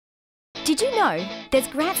Did you know there's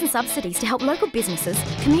grants and subsidies to help local businesses,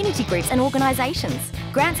 community groups and organisations?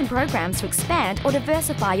 Grants and programs to expand or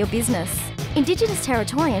diversify your business. Indigenous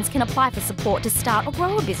Territorians can apply for support to start or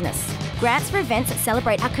grow a business. Grants for events that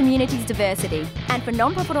celebrate our community's diversity. And for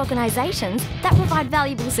non-profit organisations that provide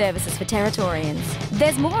valuable services for Territorians.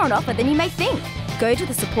 There's more on offer than you may think. Go to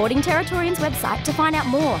the Supporting Territorians website to find out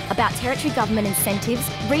more about Territory Government incentives,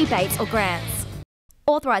 rebates or grants.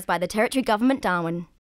 Authorised by the Territory Government, Darwin.